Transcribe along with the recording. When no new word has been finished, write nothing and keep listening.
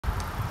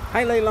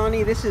Hi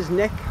Leilani, this is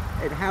Nick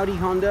at Howdy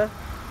Honda.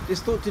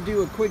 Just thought to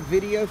do a quick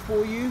video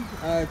for you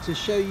to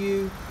show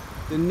you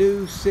the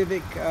new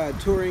Civic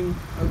Touring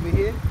over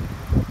here.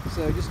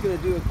 So just going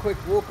to do a quick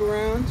walk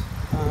around.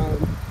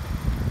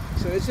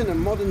 So it's in a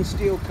modern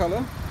steel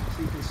color,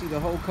 so you can see the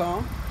whole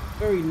car.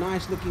 Very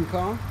nice looking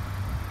car.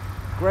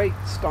 Great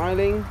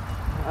styling.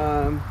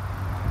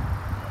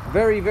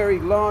 Very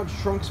large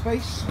trunk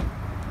space.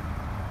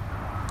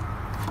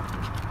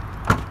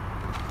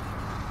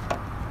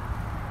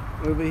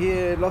 Over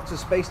here, lots of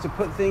space to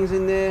put things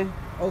in there.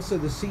 Also,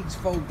 the seats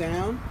fold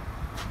down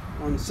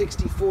on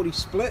 60/40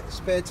 split.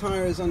 Spare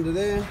tires under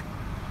there.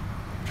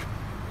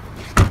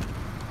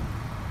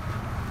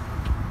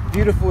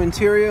 Beautiful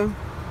interior.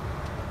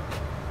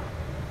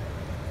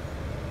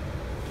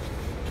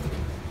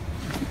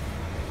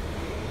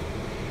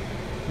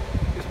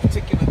 This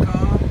particular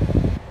car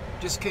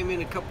just came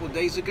in a couple of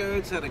days ago.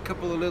 It's had a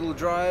couple of little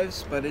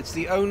drives, but it's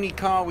the only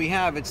car we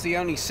have. It's the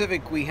only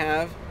Civic we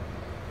have.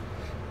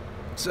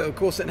 So of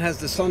course it has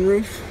the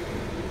sunroof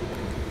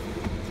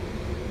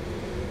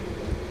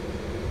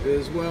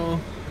as well,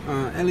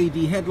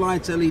 LED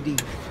headlights,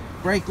 LED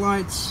brake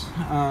lights,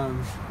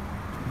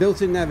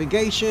 built-in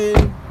navigation.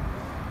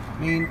 I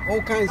mean,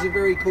 all kinds of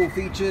very cool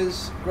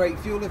features. Great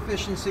fuel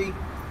efficiency.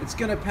 It's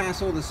going to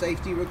pass all the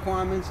safety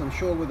requirements, I'm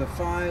sure, with a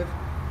 5.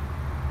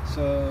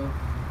 So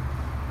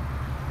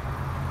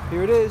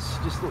here it is.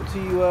 Just thought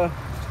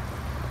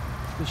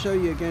to show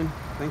you again.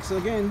 Thanks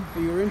again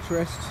for your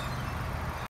interest.